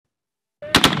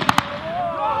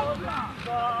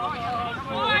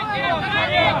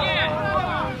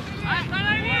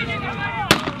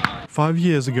5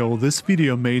 years ago, this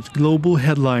video made global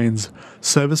headlines.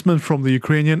 Servicemen from the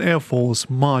Ukrainian Air Force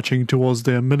marching towards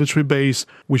their military base,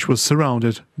 which was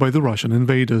surrounded by the Russian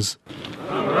invaders.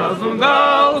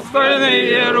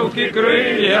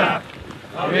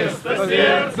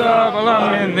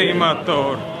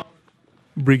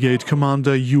 Brigade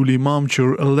Commander Yuliy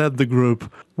Mamchur led the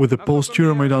group. With the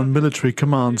post-Euromaidan military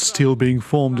command still being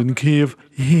formed in Kiev,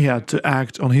 he had to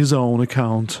act on his own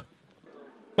account.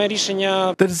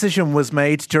 The decision was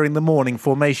made during the morning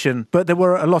formation, but there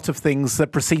were a lot of things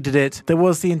that preceded it. There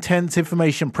was the intense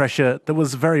information pressure that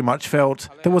was very much felt.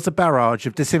 There was a barrage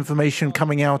of disinformation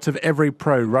coming out of every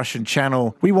pro-Russian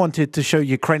channel. We wanted to show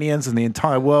Ukrainians and the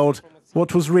entire world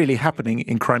what was really happening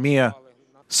in Crimea.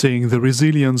 Seeing the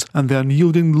resilience and the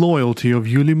unyielding loyalty of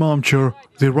Yuliy Mamchur,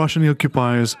 the Russian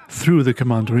occupiers threw the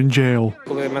commander in jail.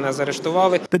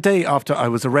 The day after I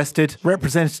was arrested,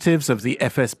 representatives of the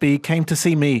FSB came to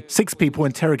see me. 6 people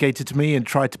interrogated me and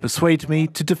tried to persuade me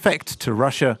to defect to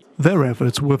Russia. Their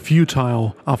efforts were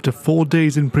futile. After 4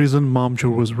 days in prison,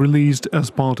 Mamchur was released as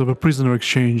part of a prisoner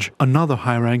exchange. Another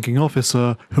high-ranking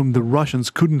officer, whom the Russians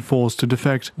couldn't force to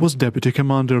defect, was Deputy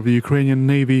Commander of the Ukrainian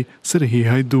Navy, Serhiy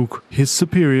Hayduk. His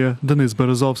superior, Denis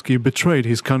Berezovsky, betrayed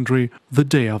his country the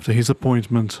day after his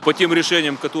appointment.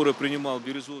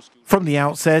 From the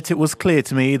outset, it was clear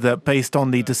to me that based on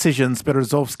the decisions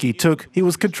Berezovsky took, he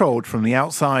was controlled from the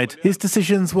outside. His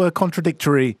decisions were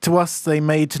contradictory. To us, they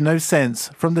made no sense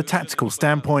from the tactical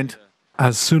standpoint.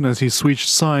 As soon as he switched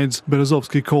sides,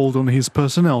 Berezovsky called on his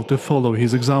personnel to follow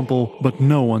his example, but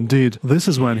no one did. This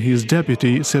is when his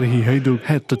deputy, Serhiy Hayduk,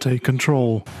 had to take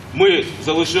control. We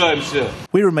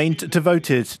remained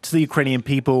devoted to the Ukrainian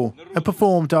people and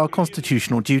performed our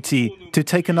constitutional duty. To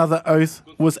take another oath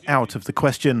was out of the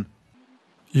question.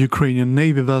 Ukrainian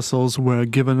Navy vessels were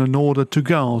given an order to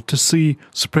go out to sea,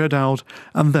 spread out,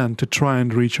 and then to try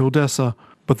and reach Odessa,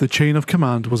 but the chain of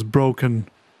command was broken.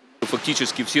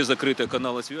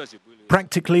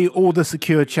 Practically all the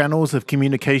secure channels of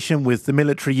communication with the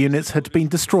military units had been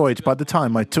destroyed by the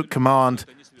time I took command.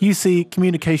 You see,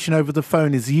 communication over the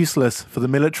phone is useless for the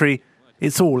military.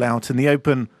 It's all out in the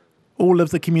open. All of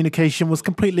the communication was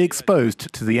completely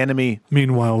exposed to the enemy.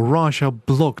 Meanwhile, Russia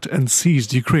blocked and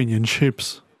seized Ukrainian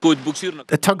ships.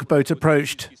 A tugboat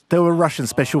approached. There were Russian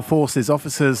Special Forces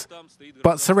officers,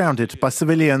 but surrounded by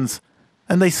civilians,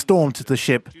 and they stormed the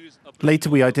ship.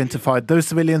 Later we identified those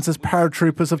civilians as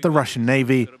paratroopers of the Russian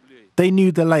Navy. They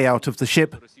knew the layout of the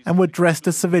ship and were dressed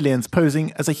as civilians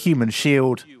posing as a human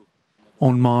shield.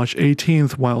 On March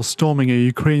 18th, while storming a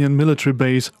Ukrainian military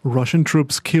base, Russian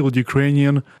troops killed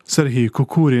Ukrainian Serhiy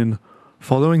Kukurin.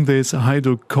 Following this,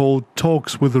 Hayduk called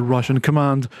talks with the Russian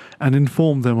command and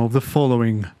informed them of the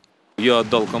following.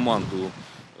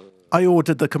 I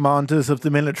ordered the commanders of the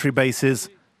military bases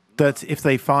that if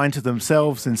they find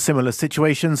themselves in similar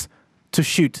situations, to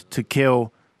shoot to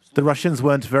kill. The Russians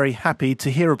weren't very happy to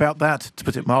hear about that, to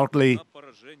put it mildly.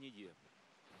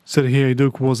 Serhiy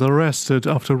Hayduk was arrested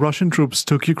after Russian troops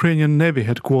took Ukrainian Navy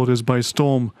headquarters by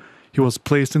storm. He was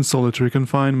placed in solitary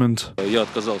confinement.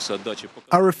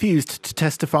 I refused to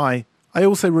testify. I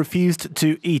also refused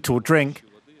to eat or drink.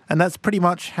 And that's pretty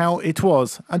much how it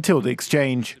was until the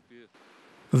exchange.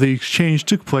 The exchange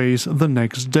took place the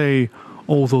next day,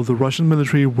 although the Russian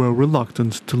military were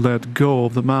reluctant to let go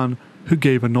of the man who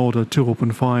gave an order to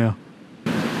open fire.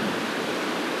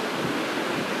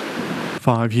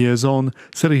 5 years on,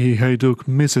 Serhiy Hayduk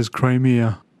misses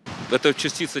Crimea.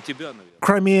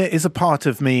 Crimea is a part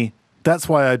of me. That's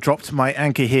why I dropped my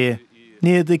anchor here,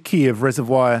 near the Kiev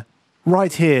reservoir.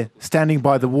 Right here, standing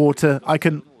by the water, I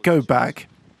can go back.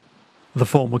 The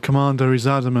former commander is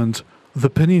adamant the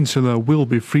peninsula will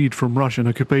be freed from Russian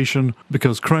occupation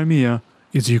because Crimea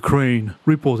is Ukraine.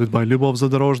 Reported by Lyubov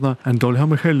Zadorozhna and Olga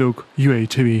Mikhailuk,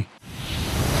 UATV.